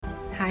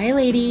Hi,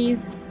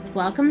 ladies.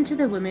 Welcome to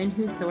the Women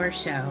Who Soar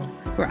show,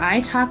 where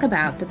I talk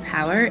about the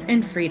power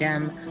and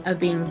freedom of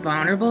being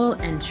vulnerable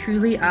and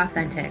truly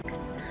authentic.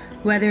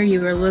 Whether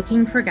you are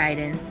looking for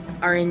guidance,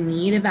 are in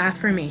need of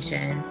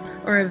affirmation,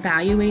 or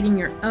evaluating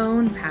your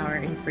own power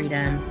and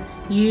freedom,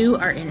 you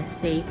are in a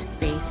safe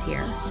space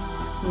here.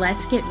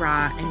 Let's get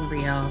raw and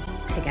real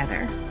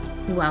together.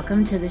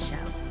 Welcome to the show.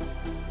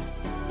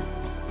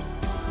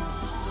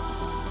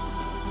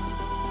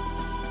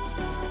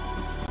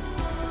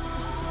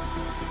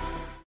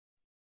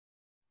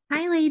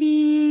 Hi,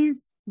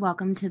 ladies.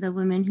 Welcome to the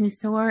Women Who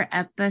Soar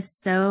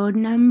episode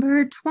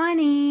number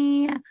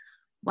 20.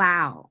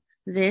 Wow,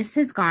 this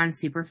has gone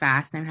super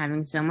fast. I'm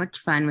having so much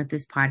fun with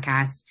this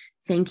podcast.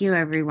 Thank you,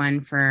 everyone,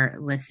 for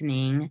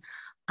listening.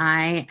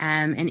 I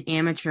am an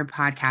amateur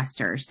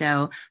podcaster,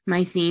 so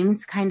my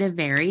themes kind of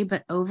vary,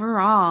 but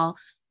overall,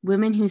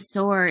 Women Who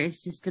Soar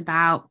is just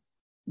about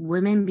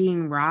women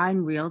being raw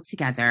and real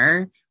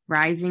together,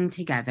 rising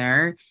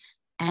together,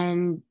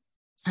 and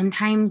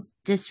sometimes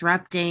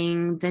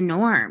disrupting the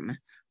norm,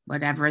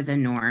 whatever the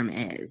norm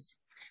is.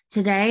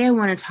 Today, I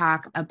want to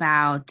talk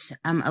about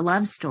a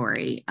love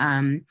story,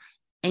 and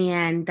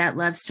that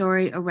love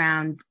story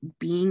around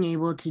being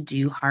able to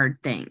do hard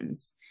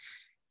things,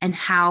 and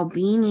how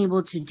being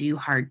able to do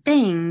hard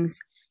things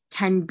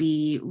can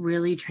be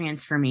really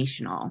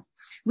transformational.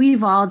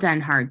 We've all done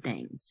hard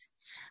things.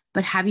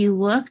 But have you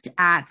looked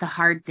at the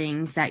hard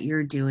things that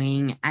you're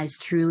doing as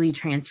truly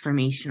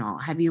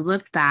transformational? Have you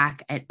looked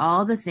back at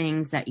all the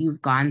things that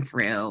you've gone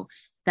through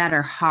that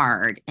are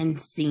hard and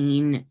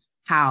seen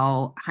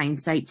how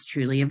hindsight's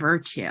truly a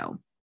virtue?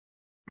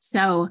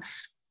 So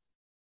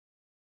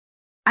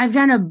I've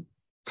done a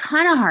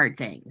ton of hard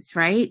things,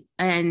 right?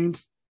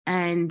 And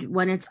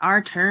when it's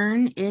our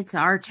turn, it's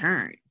our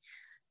turn.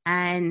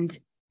 And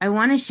I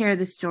want to share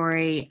the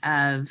story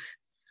of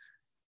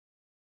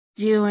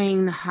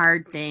doing the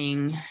hard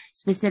thing,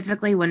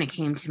 specifically when it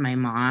came to my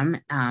mom,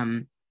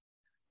 and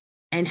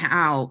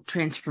how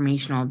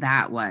transformational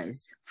that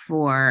was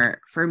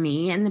for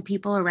me and the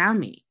people around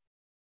me.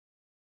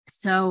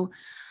 So,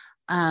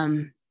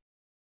 right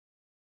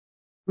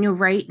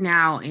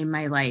now in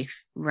my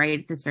life, right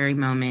at this very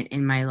moment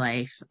in my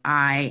life,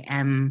 I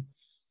am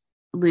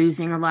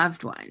losing a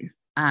loved one.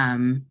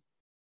 And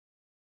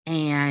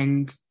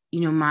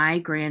my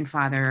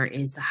grandfather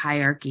is the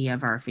hierarchy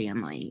of our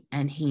family,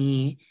 and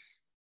he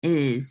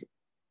is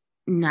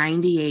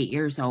 98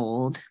 years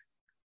old.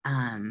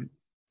 And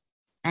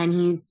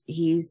he's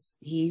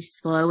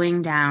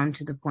slowing down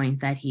to the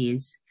point that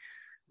he's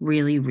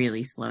really,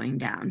 really slowing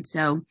down.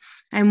 So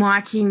I'm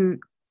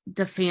watching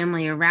the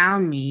family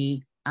around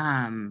me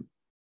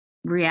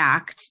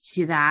react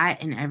to that,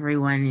 and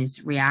everyone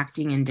is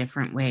reacting in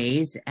different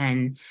ways.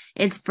 And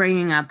it's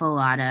bringing up a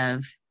lot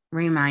of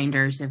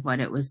reminders of what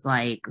it was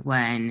like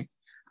when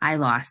I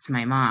lost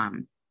my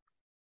mom.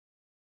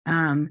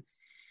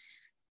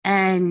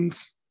 And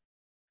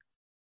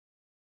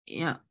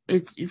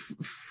it's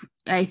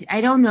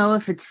I don't know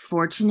if it's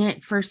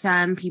fortunate for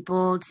some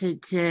people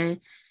to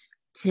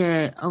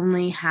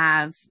only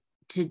have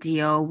to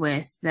deal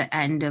with the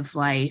end of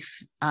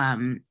life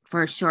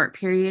for a short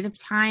period of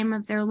time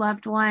of their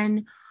loved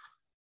one,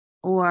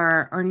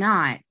 or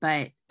not.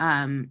 But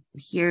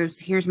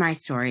here's my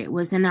story. It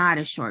was not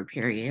a short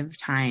period of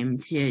time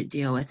to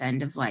deal with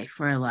end of life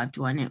for a loved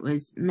one. It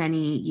was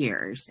many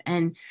years.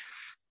 And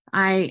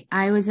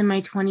I was in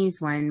my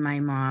 20s when my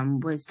mom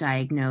was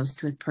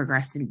diagnosed with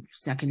progressive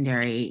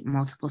secondary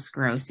multiple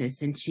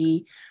sclerosis, and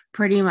she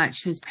pretty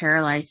much was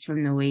paralyzed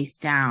from the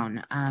waist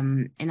down.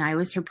 And I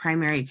was her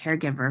primary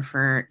caregiver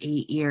for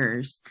 8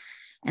 years.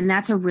 And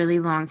that's a really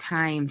long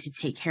time to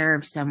take care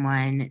of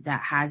someone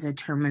that has a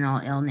terminal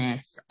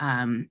illness,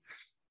 and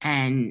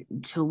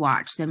to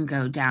watch them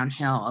go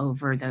downhill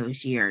over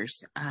those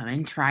years,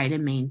 and try to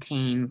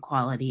maintain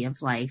quality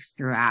of life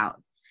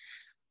throughout.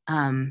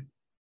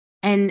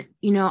 And,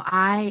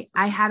 I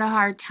had a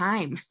hard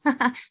time.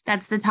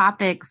 That's the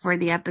topic for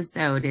the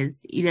episode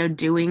is,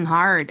 doing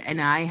hard. And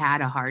I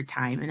had a hard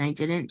time, and I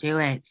didn't do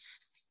it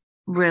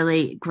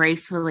really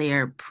gracefully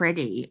or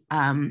pretty.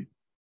 I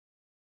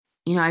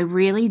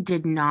really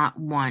did not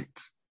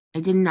want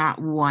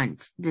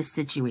this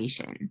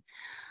situation.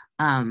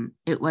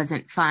 It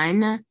wasn't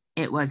fun.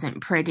 It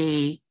wasn't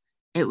pretty.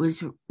 It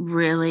was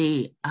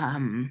really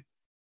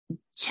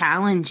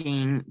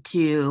challenging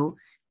to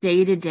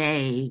day to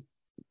day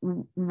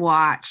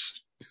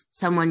watch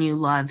someone you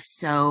love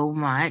so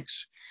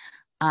much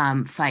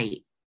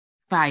fight,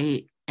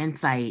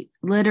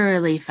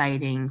 literally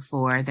fighting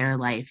for their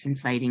life and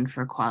fighting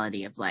for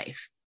quality of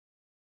life.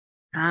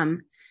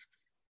 And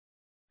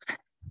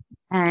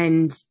I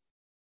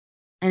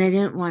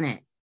didn't want it.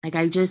 Like,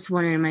 I just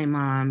wanted my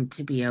mom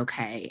to be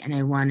okay, and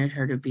I wanted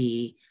her to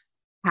be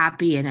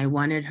happy, and I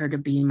wanted her to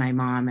be my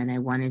mom, and I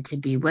wanted to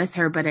be with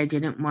her, but I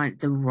didn't want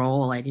the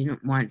role. I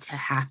didn't want to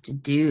have to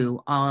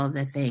do all of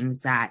the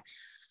things that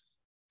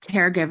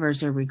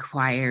caregivers are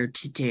required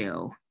to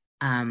do.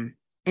 And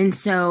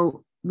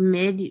so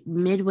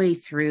midway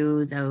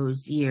through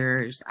those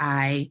years,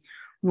 I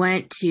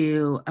went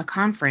to a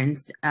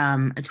conference, a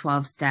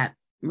 12-step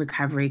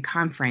recovery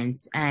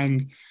conference,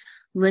 and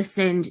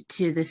listened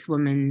to this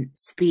woman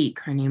speak.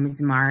 Her name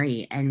is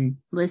Mari, and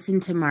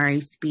listened to Mari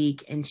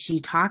speak. And she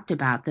talked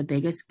about the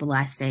biggest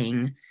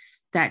blessing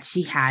that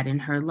she had in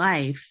her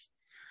life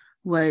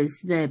was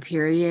the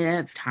period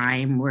of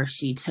time where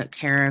she took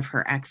care of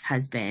her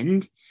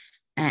ex-husband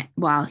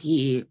while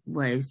he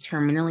was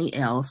terminally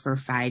ill for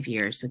 5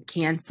 years with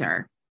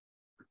cancer.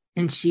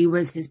 And she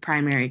was his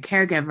primary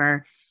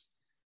caregiver.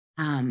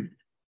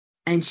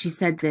 And she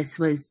said this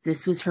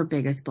was her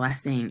biggest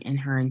blessing in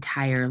her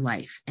entire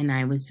life. And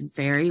I was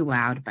very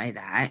wowed by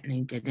that, and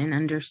I didn't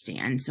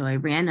understand. So I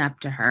ran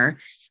up to her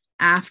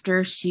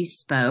after she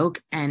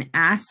spoke and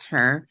asked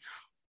her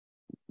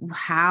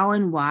how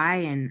and why.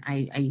 And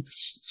I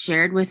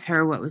shared with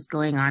her what was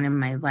going on in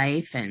my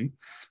life, and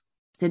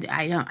said,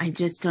 I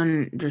just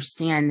don't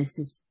understand.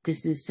 This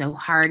is so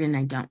hard, and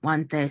I don't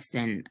want this,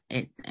 and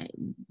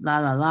la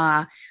la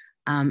la.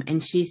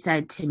 And she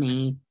said to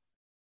me,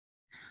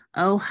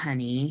 "Oh,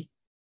 honey,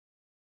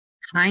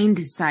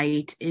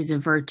 hindsight is a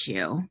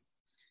virtue,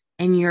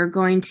 and you're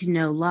going to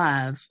know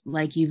love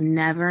like you've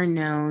never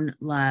known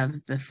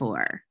love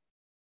before."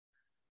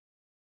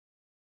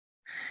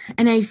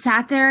 And I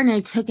sat there and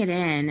I took it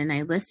in and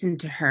I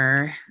listened to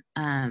her.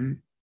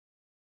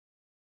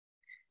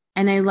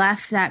 And I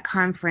left that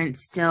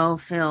conference still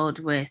filled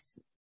with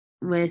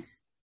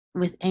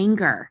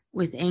anger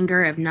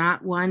of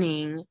not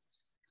wanting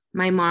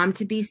my mom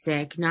to be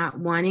sick, not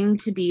wanting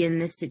to be in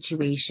this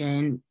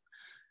situation,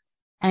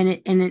 and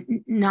it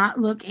not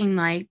looking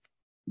like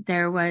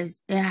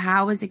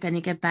how was it going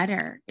to get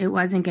better? It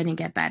wasn't going to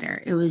get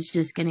better. It was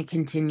just going to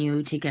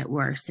continue to get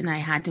worse. And I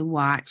had to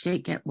watch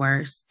it get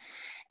worse,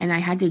 and I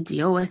had to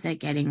deal with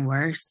it getting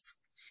worse.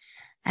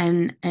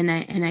 And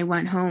I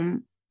went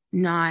home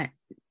not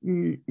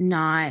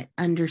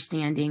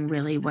understanding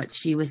really what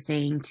she was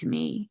saying to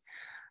me.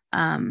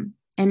 And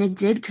it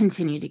did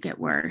continue to get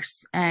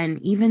worse.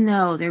 And even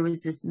though there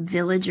was this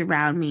village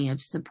around me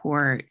of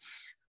support,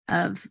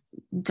 of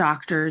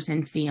doctors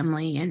and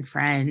family and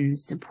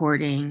friends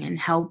supporting and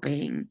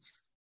helping,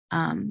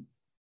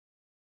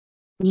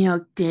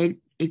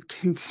 it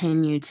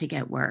continued to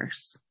get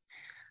worse.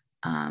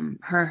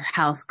 Her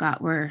health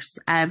got worse.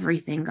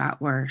 Everything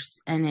got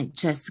worse. And it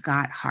just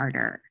got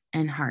harder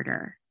and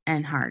harder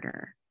and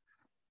harder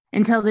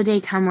until the day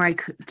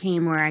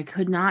came where I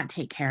could not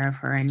take care of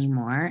her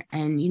anymore.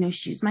 And,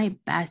 she was my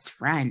best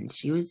friend.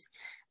 She was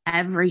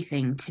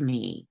everything to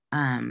me.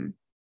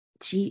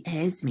 She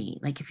is me.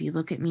 Like, if you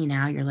look at me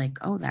now, you're like,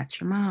 oh, that's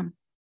your mom.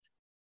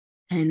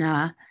 And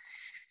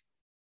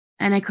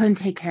I couldn't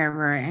take care of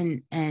her,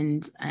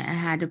 and I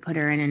had to put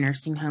her in a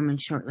nursing home. And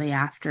shortly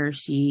after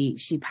she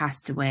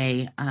passed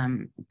away,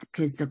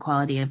 because the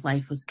quality of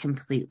life was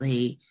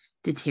completely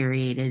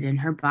deteriorated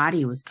and her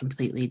body was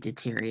completely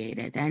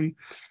deteriorated. And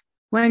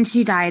when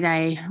she died,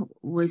 I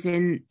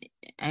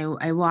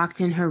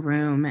walked in her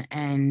room,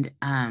 and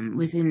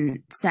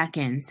within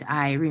seconds,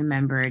 I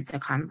remembered the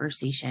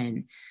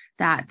conversation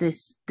that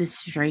this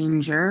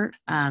stranger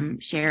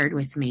shared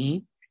with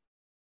me.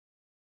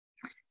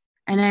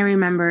 And I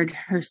remembered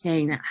her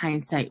saying that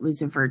hindsight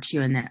was a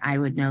virtue and that I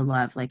would know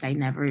love like I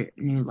never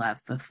knew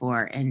love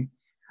before. And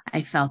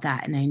I felt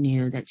that, and I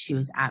knew that she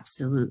was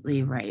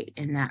absolutely right,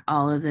 and that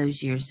all of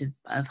those years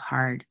of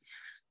hard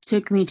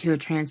took me to a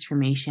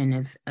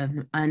transformation of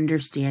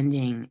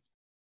understanding,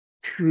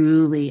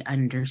 truly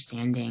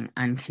understanding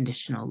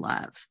unconditional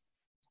love,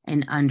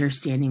 and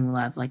understanding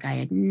love like I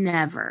had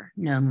never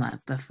known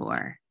love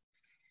before.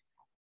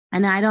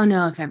 And I don't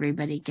know if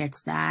everybody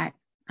gets that.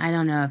 I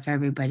don't know if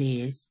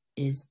everybody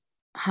is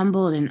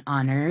humbled and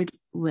honored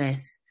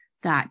with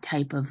that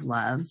type of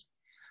love.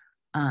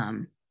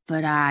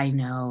 But I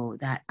know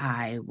that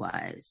I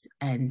was,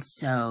 and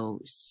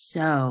so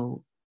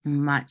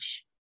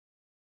much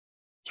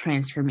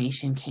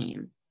transformation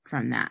came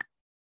from that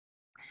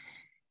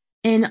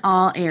in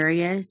all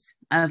areas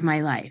of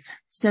my life.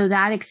 So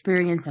that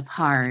experience of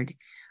H.A.R.D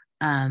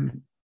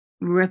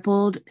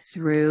rippled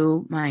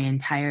through my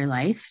entire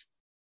life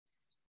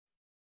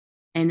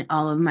and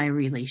all of my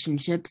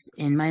relationships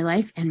in my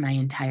life and my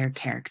entire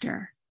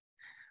character.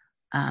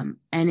 And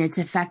it's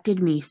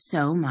affected me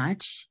so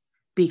much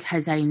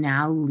because I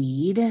now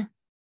lead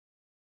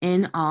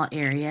in all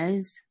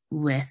areas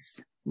with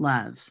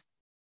love.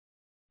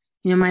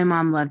 My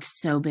mom loved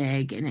so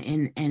big,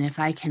 and if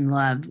I can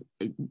love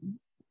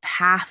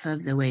half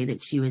of the way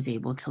that she was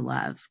able to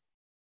love,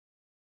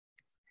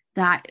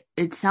 that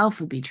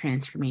itself would be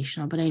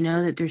transformational. But I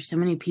know that there's so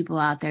many people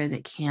out there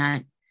that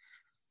can't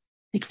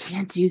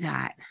do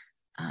that.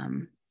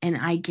 And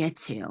I get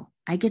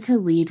to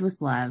lead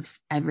with love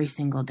every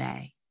single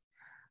day.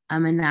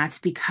 And that's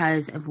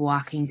because of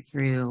walking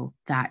through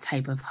that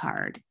type of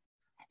H.A.R.D.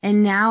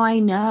 And now I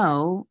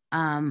know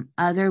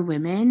other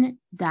women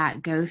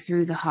that go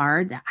through the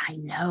H.A.R.D, that I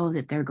know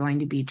that they're going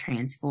to be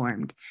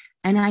transformed.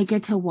 And I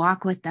get to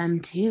walk with them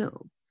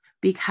too,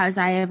 because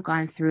I have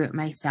gone through it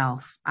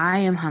myself. I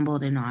am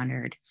humbled and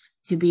honored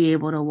to be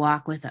able to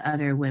walk with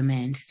other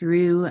women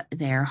through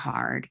their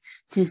hard,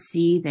 to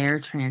see their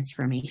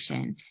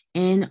transformation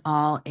in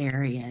all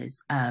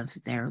areas of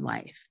their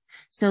life.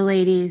 So,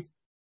 ladies,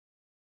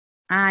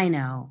 I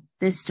know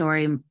this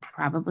story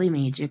probably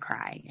made you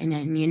cry.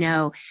 And you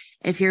know,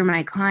 if you're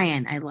my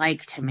client, I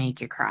like to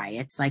make you cry.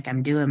 It's like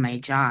I'm doing my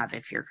job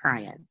if you're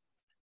crying.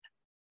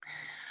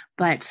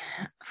 But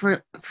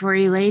for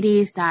you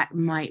ladies that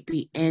might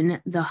be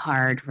in the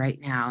hard right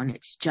now, and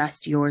it's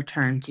just your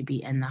turn to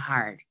be in the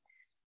hard,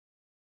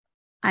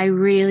 I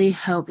really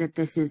hope that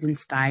this is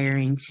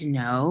inspiring to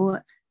know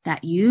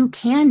that you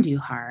can do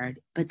hard,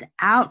 but the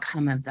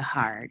outcome of the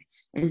hard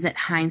is that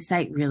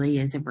hindsight really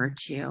is a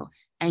virtue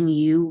and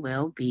you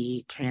will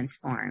be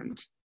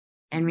transformed.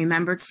 And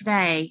remember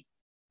today,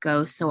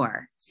 go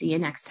soar. See you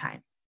next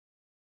time.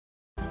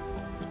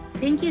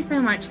 Thank you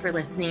so much for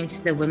listening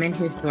to the Women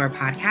Who Soar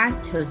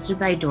podcast hosted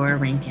by Dora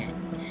Rankin.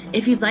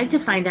 If you'd like to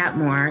find out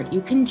more, you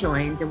can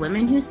join the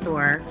Women Who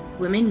Soar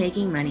Women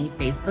Making Money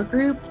Facebook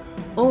group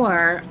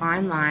or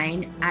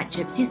online at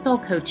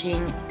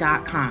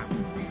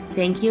gypsysoulcoaching.com.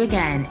 Thank you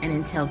again, and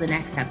until the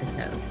next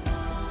episode.